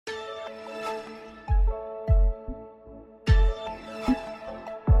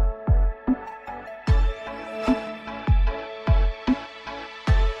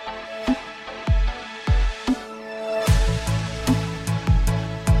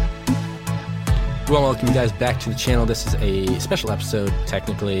Well, welcome you guys back to the channel. This is a special episode,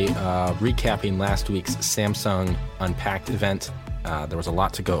 technically, recapping last week's Samsung Unpacked event. There was a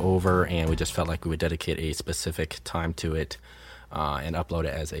lot to go over, and we just felt like we would dedicate a specific time to it and upload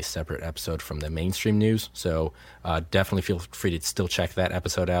it as a separate episode from the mainstream news. So definitely feel free to still check that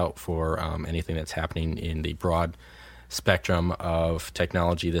episode out for anything that's happening in the broad spectrum of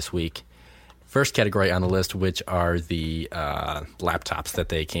technology this week. First category on the list, which are the laptops that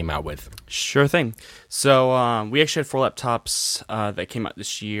they came out with. Sure thing. So we actually had 4 laptops that came out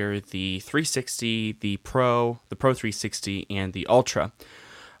this year: the 360, the Pro 360, and the Ultra.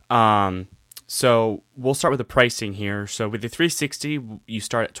 So we'll start with the pricing here. So with the 360, you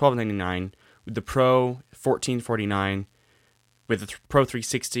start at $1299. With the Pro, $1449. With the Pro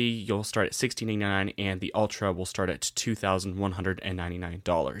 360, you'll start at $1699, and the Ultra will start at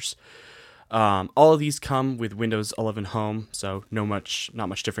 $2,199. All of these come with Windows 11 Home, so not much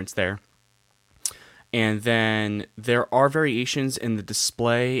difference there. And then there are variations in the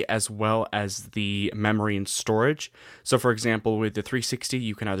display as well as the memory and storage. So for example, with the 360,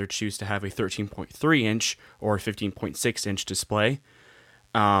 you can either choose to have a 13.3 inch or a 15.6 inch display.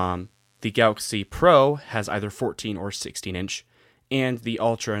 The Galaxy Pro has either 14 or 16 inch, and the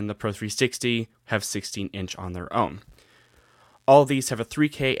Ultra and the Pro 360 have 16 inch on their own. All of these have a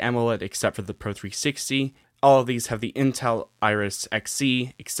 3K AMOLED except for the Pro 360. All of these have the Intel Iris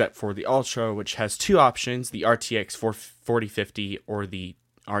Xe except for the Ultra, which has 2 options, the RTX 4050 or the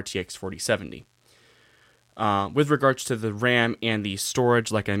RTX 4070. With regards to the RAM and the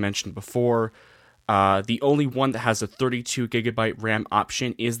storage, like I mentioned before, the only one that has a 32 gigabyte RAM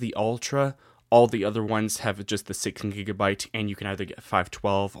option is the Ultra. All the other ones have just the 16 gigabyte, and you can either get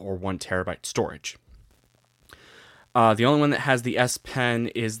 512 or 1 terabyte storage. The only one that has the S Pen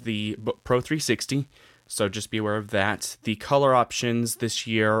is the Pro 360, so just be aware of that. The color options this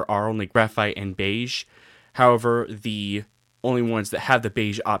year are only graphite and beige. However, the only ones that have the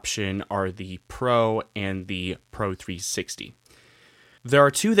beige option are the Pro and the Pro 360. There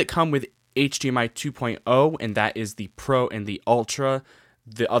are 2 that come with HDMI 2.0, and that is the Pro and the Ultra.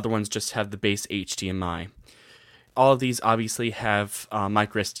 The other ones just have the base HDMI. All of these obviously have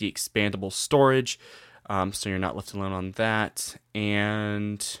microSD expandable storage, so you're not left alone on that.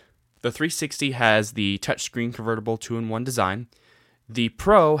 And the 360 has the touchscreen convertible 2-in-1 design. The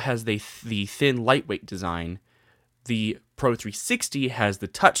Pro has the thin lightweight design. The Pro 360 has the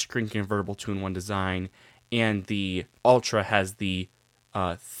touchscreen convertible 2-in-1 design, and the Ultra has the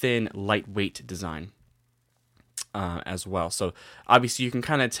thin lightweight design as well. So obviously you can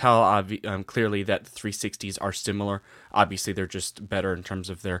kind of tell clearly that the 360s are similar. Obviously they're just better in terms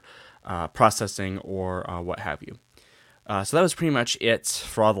of their processing or what have you. So that was pretty much it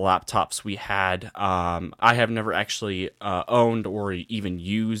for all the laptops we had. I have never actually owned or even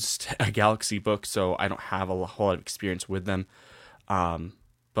used a Galaxy Book, so I don't have a whole lot of experience with them.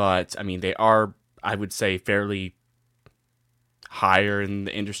 But I mean, they are, I would say, fairly higher in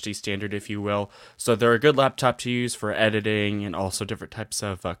the industry standard, if you will. So they're a good laptop to use for editing and also different types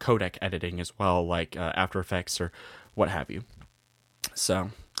of codec editing as well, like After Effects or what have you. So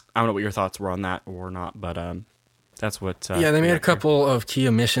I don't know what your thoughts were on that or not, but that's what... yeah, they made a couple of key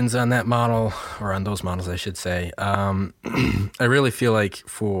omissions on that model, or on those models, I should say. I really feel like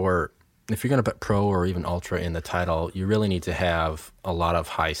if you're going to put Pro or even Ultra in the title, you really need to have a lot of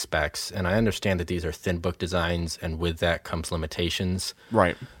high specs. And I understand that these are thin book designs, and with that comes limitations.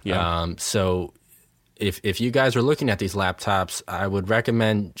 Right, yeah. So if you guys are looking at these laptops, I would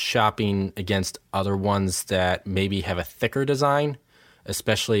recommend shopping against other ones that maybe have a thicker design,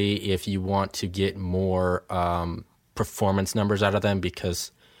 especially if you want to get more performance numbers out of them,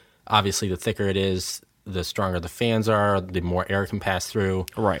 because obviously the thicker it is, the stronger the fans are, the more air can pass through.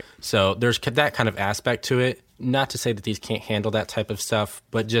 Right. So there's that kind of aspect to it. Not to say that these can't handle that type of stuff,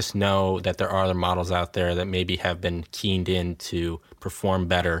 but just know that there are other models out there that maybe have been keyed in to perform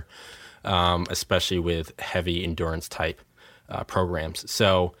better, especially with heavy endurance type programs.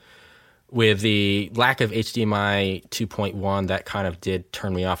 So with the lack of HDMI 2.1, that kind of did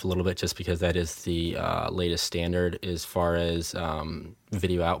turn me off a little bit, just because that is the latest standard as far as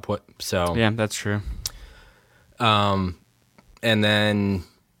video output. So yeah, that's true. And then,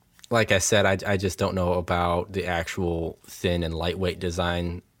 like I said, I just don't know about the actual thin and lightweight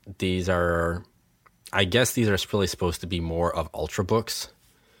design. I guess these are really supposed to be more of ultrabooks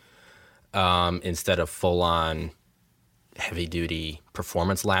instead of full-on heavy-duty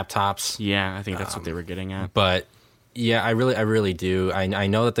performance laptops. Yeah, I think that's what they were getting at. But yeah, I really do. I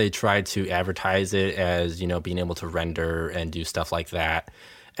know that they tried to advertise it as, being able to render and do stuff like that.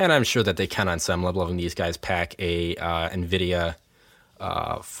 And I'm sure that they can on some level. Of these guys pack a NVIDIA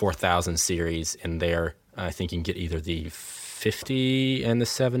 4000 series in there. I think you can get either the 50 and the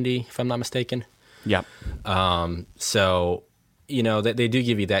 70, if I'm not mistaken. Yeah. So, they do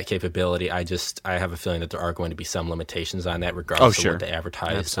give you that capability. I have a feeling that there are going to be some limitations on that, regardless of what they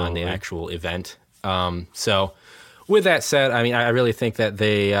advertise on the actual event. So, with that said, I mean, I really think that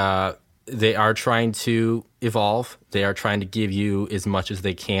they are trying to evolve. They are trying to give you as much as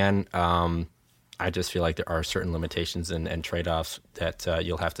they can. I just feel like there are certain limitations and trade-offs that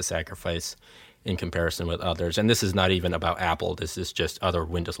you'll have to sacrifice in comparison with others. And this is not even about Apple. This is just other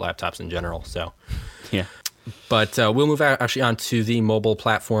Windows laptops in general. So, yeah. But we'll move actually on to the mobile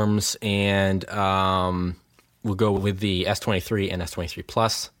platforms, and we'll go with the S23 and S23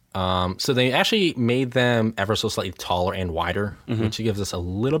 Plus. So they actually made them ever so slightly taller and wider, which gives us a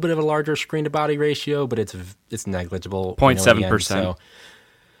little bit of a larger screen-to-body ratio, but it's negligible. 0.7%. So,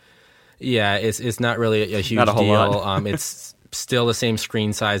 yeah, it's not really a huge not a whole deal. lot. It's still the same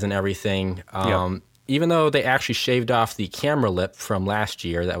screen size and everything. Even though they actually shaved off the camera lip from last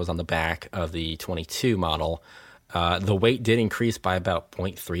year that was on the back of the 22 model, the weight did increase by about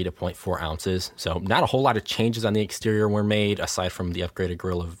 0.3 to 0.4 ounces. So not a whole lot of changes on the exterior were made, aside from the upgraded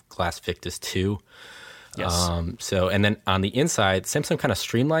Gorilla Glass Victus 2. Yes. And then on the inside, Samsung kind of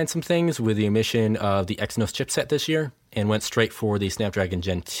streamlined some things with the omission of the Exynos chipset this year and went straight for the Snapdragon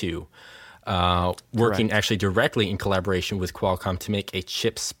Gen 2. Working actually directly in collaboration with Qualcomm to make a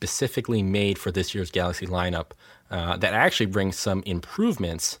chip specifically made for this year's Galaxy lineup that actually brings some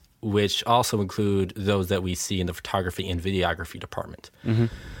improvements, which also include those that we see in the photography and videography department.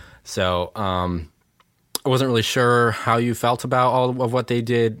 So I wasn't really sure how you felt about all of what they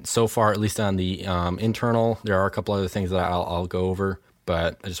did so far, at least on the internal. There are a couple other things that I'll go over,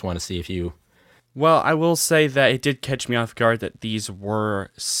 but I just want to see if you... Well, I will say that it did catch me off guard that these were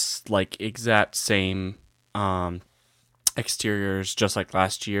like exact same exteriors, just like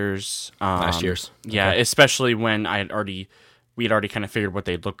last year's. Yeah, okay. Especially when we had already kind of figured what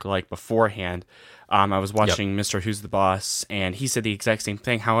they'd look like beforehand. I was watching Mr. Who's the Boss, and he said the exact same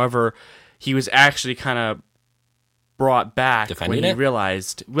thing. However, he was actually kind of brought back defending when he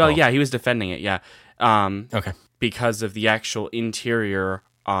realized. Well, yeah, he was defending it. Yeah, okay, because of the actual interior.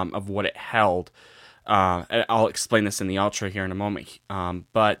 Of what it held. I'll explain this in the Ultra here in a moment.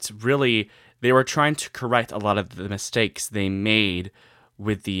 But really, they were trying to correct a lot of the mistakes they made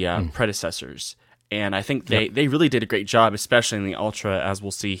with the predecessors. And I think they really did a great job, especially in the Ultra, as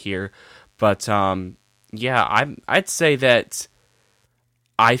we'll see here. But I'd say that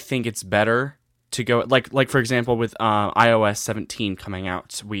I think it's better to go, like for example, with iOS 17 coming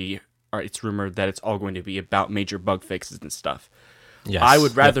out, it's rumored that it's all going to be about major bug fixes and stuff. Yes. I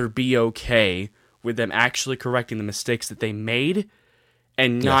would rather be okay with them actually correcting the mistakes that they made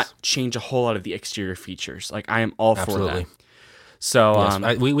and not change a whole lot of the exterior features. Like, I am all for that.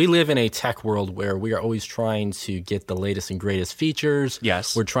 So we live in a tech world where we are always trying to get the latest and greatest features.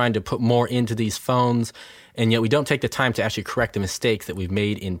 Yes. We're trying to put more into these phones, and yet we don't take the time to actually correct the mistakes that we've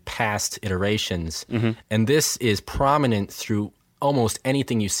made in past iterations. And this is prominent through almost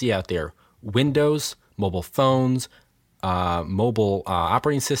anything you see out there. Windows, mobile phones, mobile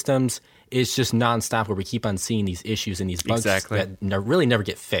operating systems. It's just nonstop where we keep on seeing these issues and these bugs that really never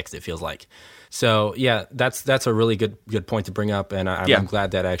get fixed, it feels like. So yeah, that's a really good point to bring up, and I'm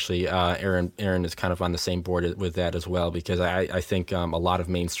glad that actually Aaron is kind of on the same board with that as well, because I think a lot of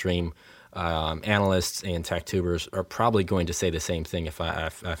mainstream analysts and tech tubers are probably going to say the same thing if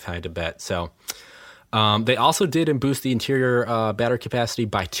I've had to bet. So they also did boost the interior battery capacity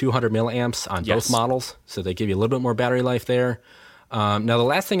by 200 milliamps on both models, so they give you a little bit more battery life there. Now, the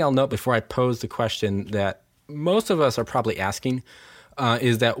last thing I'll note before I pose the question that most of us are probably asking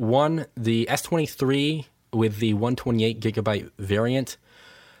is that, one, the S23 with the 128 gigabyte variant,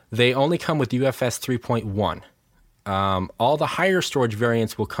 they only come with UFS 3.1. All the higher storage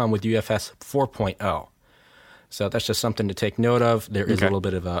variants will come with UFS 4.0. So that's just something to take note of. There is a little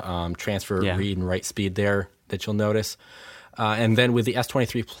bit of a transfer read and write speed there that you'll notice. And then with the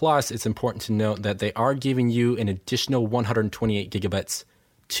S23 Plus, it's important to note that they are giving you an additional 128 gigabits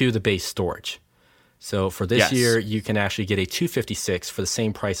to the base storage. So for this year, you can actually get a 256 for the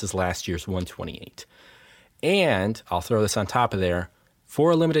same price as last year's 128. And I'll throw this on top of there.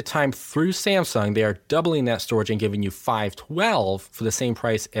 For a limited time through Samsung, they are doubling that storage and giving you 512 for the same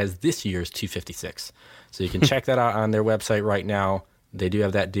price as this year's 256. So you can check that out on their website right now. They do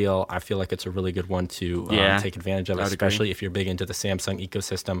have that deal. I feel like it's a really good one to take advantage of, especially if you're big into the Samsung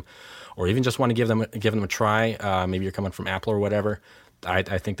ecosystem, or even just want to give them a try. Maybe you're coming from Apple or whatever. I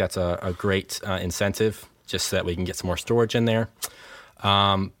think that's a great incentive, just so that we can get some more storage in there.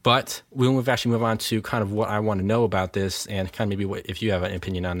 But we'll actually move on to kind of what I want to know about this, and kind of maybe if you have an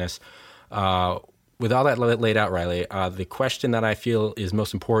opinion on this. With all that laid out, Riley, the question that I feel is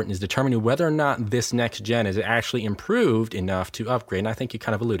most important is determining whether or not this next gen is actually improved enough to upgrade. And I think you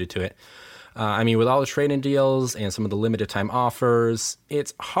kind of alluded to it. I mean, with all the trade-in deals and some of the limited time offers,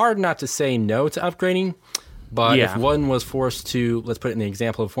 it's hard not to say no to upgrading. But if one was forced to, let's put it in the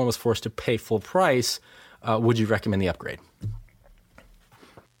example, if one was forced to pay full price, would you recommend the upgrade?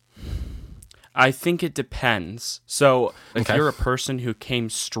 I think it depends. So if you're a person who came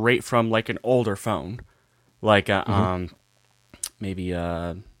straight from like an older phone, like maybe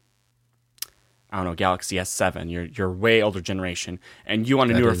I don't know, Galaxy S7, you're way older generation, and you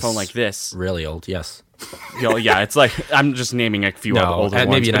want a newer phone like this. Really old, yes. Yeah, it's like, I'm just naming a few of the older ones.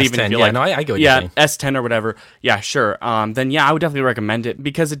 Maybe an but S10, even if yeah, no, I go with you. S10 or whatever, yeah, sure. Then yeah, I would definitely recommend it,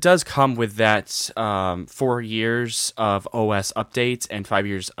 because it does come with that 4 years of OS updates and 5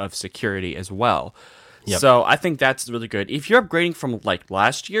 years of security as well. Yep. So I think that's really good. If you're upgrading from like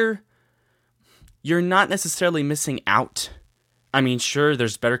last year, you're not necessarily missing out. I mean, sure,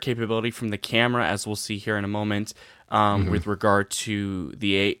 there's better capability from the camera, as we'll see here in a moment, with regard to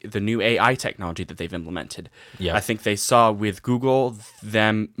the new AI technology that they've implemented. Yeah. I think they saw with Google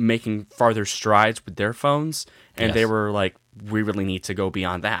them making farther strides with their phones, and they were like, we really need to go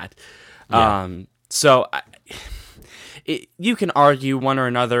beyond that. Yeah. You can argue one or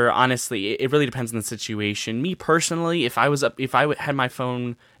another. Honestly, it really depends on the situation. Me personally, if I had my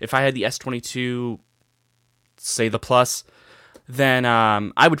phone, if I had the S22, say the Plus, then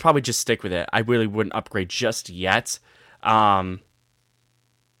I would probably just stick with it. I really wouldn't upgrade just yet. But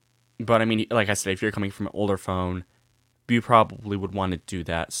I mean, like I said, if you're coming from an older phone, you probably would want to do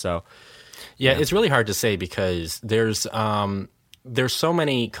that. So, yeah, it's really hard to say, because there's so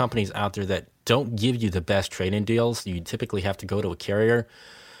many companies out there that don't give you the best trade-in deals. You typically have to go to a carrier.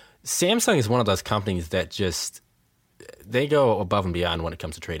 Samsung is one of those companies that just, they go above and beyond when it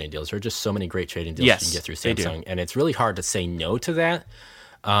comes to trade-in deals. There are just so many great trade-in deals you can get through Samsung, and it's really hard to say no to that.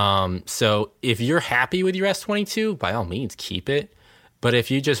 So if you're happy with your S22, by all means, keep it. But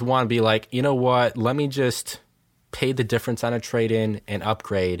if you just want to be like, you know what, let me just pay the difference on a trade-in and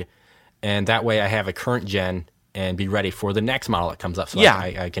upgrade, and that way I have a current gen and be ready for the next model that comes up. So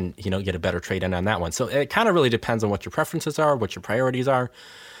I can, get a better trade-in on that one. So it kind of really depends on what your preferences are, what your priorities are.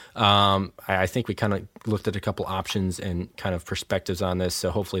 I think we kind of looked at a couple options and kind of perspectives on this, so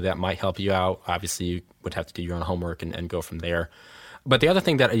hopefully that might help you out. Obviously, you would have to do your own homework and go from there. But the other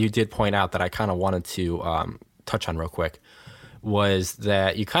thing that you did point out that I kind of wanted to touch on real quick was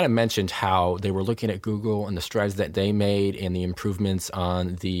that you kind of mentioned how they were looking at Google and the strides that they made and the improvements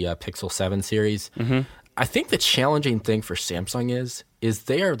on the Pixel 7 series. Mm-hmm. I think the challenging thing for Samsung is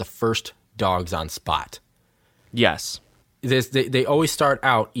they are the first dogs on Spot. Yes. They always start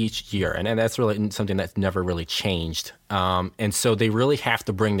out each year, and that's really something that's never really changed. And so they really have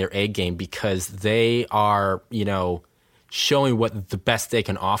to bring their A game, because they are, showing what the best they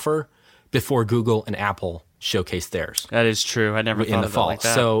can offer before Google and Apple showcase theirs. That is true. I never thought of it like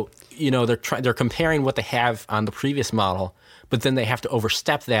that. So, they're comparing what they have on the previous model, but then they have to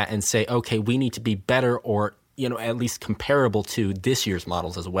overstep that and say, okay, we need to be better, or at least comparable to this year's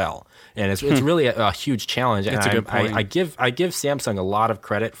models as well. And it's really a huge challenge. That's a good point. I give Samsung a lot of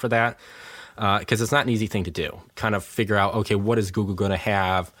credit for that, because it's not an easy thing to do. Kind of figure out, okay, what is Google going to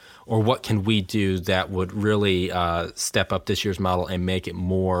have, or what can we do that would really step up this year's model and make it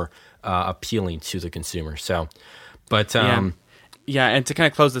more appealing to the consumer. So, but yeah, and to kind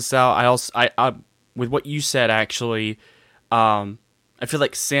of close this out, I with what you said, actually, I feel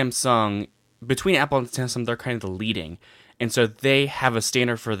like Samsung, between Apple and Samsung, they're kind of the leading. And so they have a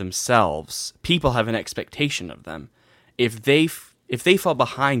standard for themselves. People have an expectation of them. If they fall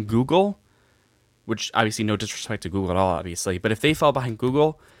behind Google, which obviously no disrespect to Google at all, obviously, but if they fall behind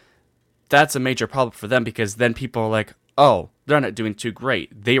Google, that's a major problem for them, because then people are like, oh, they're not doing too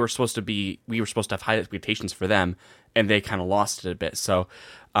great. We were supposed to have high expectations for them, and they kind of lost it a bit. So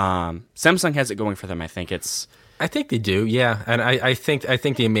Samsung has it going for them, I think. I think they do, yeah. And I think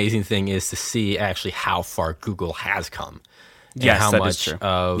the amazing thing is to see actually how far Google has come. And how much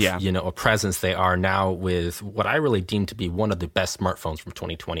of a presence they are now with what I really deem to be one of the best smartphones from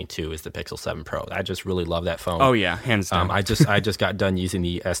 2022 is the Pixel 7 Pro. I just really love that phone. Oh yeah, hands down. I just got done using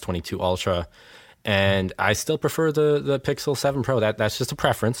the S22 Ultra, and I still prefer the Pixel 7 Pro. That's just a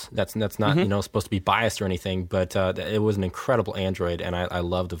preference. That's not supposed to be biased or anything. But it was an incredible Android, and I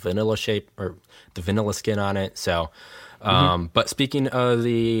love the vanilla shape, or the vanilla skin on it. So, but speaking of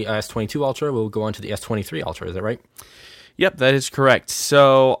the S22 Ultra, we'll go on to the S23 Ultra. Is that right? Yep, that is correct.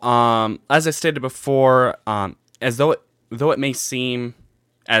 So, as I stated before, as though though it may seem,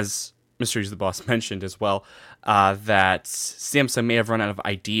 as Mr. Who's the Boss mentioned as well, that Samsung may have run out of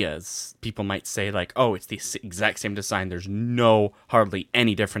ideas. People might say like, oh, it's the exact same design. There's hardly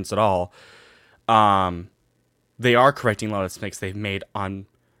any difference at all. They are correcting a lot of mistakes they've made on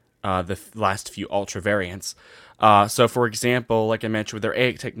the last few Ultra variants. So, for example, like I mentioned, with their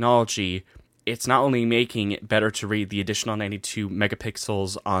AI technology, it's not only making it better to read the additional 92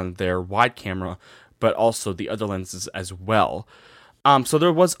 megapixels on their wide camera, but also the other lenses as well. So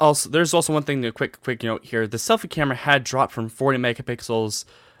there's also one thing, a quick note here. The selfie camera had dropped from 40 megapixels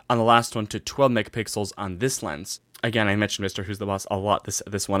on the last one to 12 megapixels on this lens. Again, I mentioned Mr. Who's the Boss a lot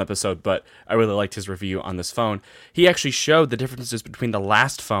this one episode, but I really liked his review on this phone. He actually showed the differences between the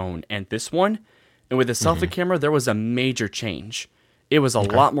last phone and this one. And with the selfie camera, there was a major change. It was a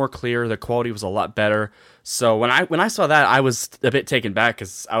lot more clear. The quality was a lot better. So when I saw that, I was a bit taken back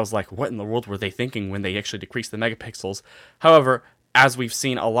because I was like, what in the world were they thinking when they actually decreased the megapixels? However, as we've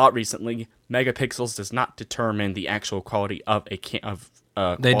seen a lot recently, megapixels does not determine the actual quality of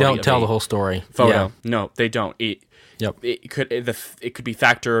they don't tell the whole story. Photo. Yeah. No, they don't. It could be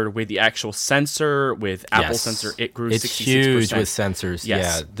factored with the actual sensor, with Apple sensor. It grew 66%. It's huge with sensors.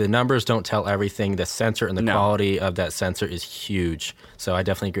 Yes. Yeah, the numbers don't tell everything. The sensor and the quality of that sensor is huge. So I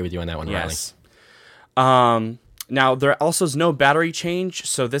definitely agree with you on that one, yes. Riley. Now, there also is no battery change,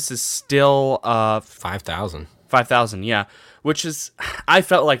 so this is still 5,000. 5,000, yeah. Which is, I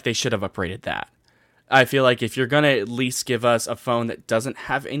felt like they should have upgraded that. I feel like if you're going to at least give us a phone that doesn't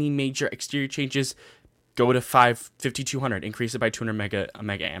have any major exterior changes, go to 5200, increase it by 200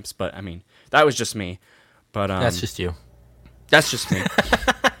 mega amps. But I mean, that was just me. But that's just you. That's just me.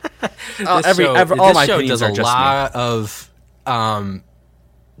 All my opinions are just me. There's a lot of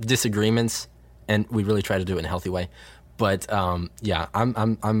disagreements, and we really try to do it in a healthy way. But I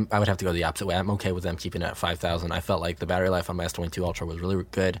would have to go the opposite way. I'm okay with them keeping it at 5,000. I felt like the battery life on my S22 Ultra was really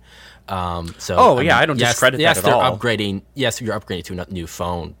good. I don't discredit that at all. Yes, you're upgrading to a new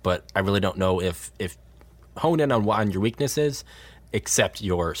phone, but I really don't know if hone in on your weaknesses, except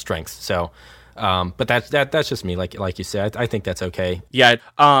your strengths. So, but that's just me. Like you said, I think that's okay. Yeah.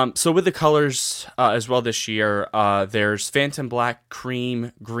 So with the colors as well this year, there's Phantom Black,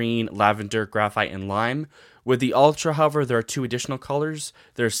 Cream, Green, Lavender, Graphite, and Lime. With the Ultra, however, there are 2 additional colors.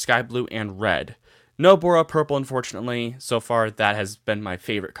 There's Sky Blue and Red. No Bora Purple, unfortunately. So far, that has been my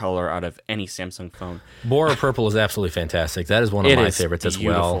favorite color out of any Samsung phone. Bora Purple is absolutely fantastic. That is one of my favorites as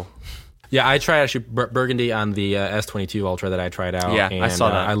well. Yeah, I tried actually burgundy on the S22 Ultra that I tried out. Yeah, and, I saw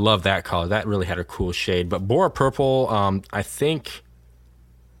that. I love that color. That really had a cool shade. But Bora Purple, I think...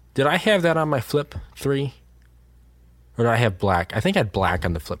 Did I have that on my Flip 3? Or did I have black? I think I had black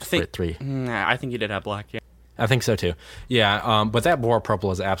on the Flip 3. I think you did have black, yeah. I think so too. Yeah, but that Bora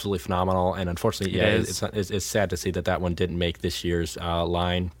Purple is absolutely phenomenal, and unfortunately, it's sad to see that one didn't make this year's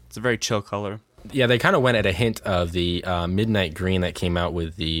line. It's a very chill color. Yeah, they kind of went at a hint of the midnight green that came out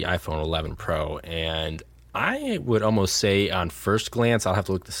with the iPhone 11 Pro, and I would almost say on first glance, I'll have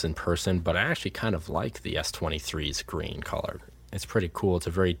to look this in person, but I actually kind of like the S23's green color. It's pretty cool. It's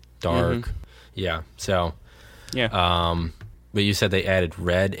a very dark, yeah. So, yeah. But you said they added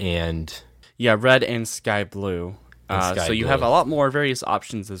red and. Yeah, red and sky blue. So you have a lot more various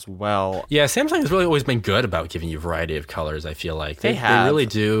options as well. Yeah, Samsung has really always been good about giving you a variety of colors, I feel like. They really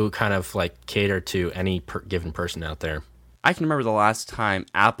do kind of like cater to any given person out there. I can remember the last time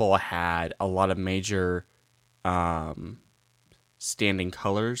Apple had a lot of major standing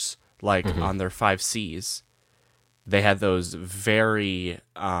colors, like on their 5Cs. They had those very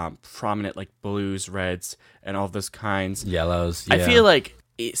prominent like blues, reds, and all those kinds. Yellows, yeah. I feel like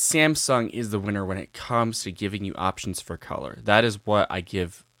Samsung is the winner when it comes to giving you options for color. That is what I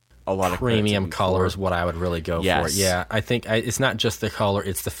give a lot of premium color is what I would really go for. Yeah, I think it's not just the color;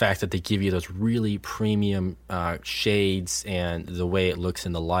 it's the fact that they give you those really premium shades and the way it looks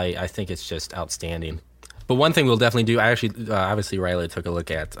in the light. I think it's just outstanding. But one thing we'll definitely do, I actually, obviously Riley took a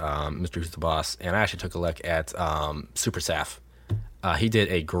look at Mr. Who's the Boss, and I actually took a look at Super Saf. He did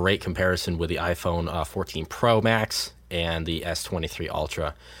a great comparison with the iPhone 14 Pro Max and the S23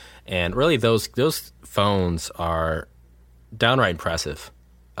 Ultra. And really, those phones are downright impressive.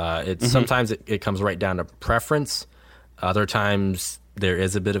 Sometimes it comes right down to preference. Other times, there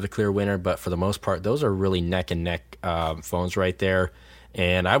is a bit of a clear winner, but for the most part, those are really neck and neck phones right there.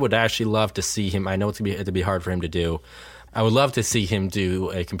 And I would actually love to see him. I know it'd be hard for him to do. I would love to see him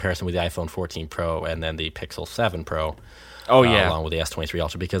do a comparison with the iPhone 14 Pro and then the Pixel 7 Pro. Oh yeah, along with the S23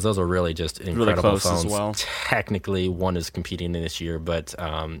 Ultra, because those are really just incredible really close phones. As well. Technically, one is competing in this year, but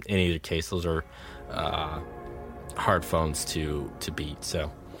in either case, those are hard phones to beat. So.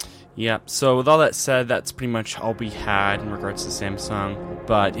 Yep. So with all that said, that's pretty much all we had in regards to Samsung.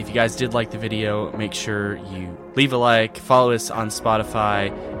 But if you guys did like the video, make sure you leave a like, follow us on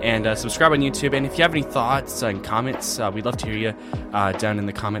Spotify, and subscribe on YouTube. And if you have any thoughts and comments, we'd love to hear you down in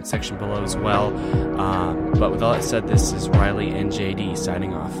the comment section below as well. But with all that said, this is Riley and JD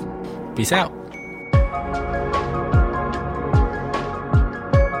signing off. Peace out.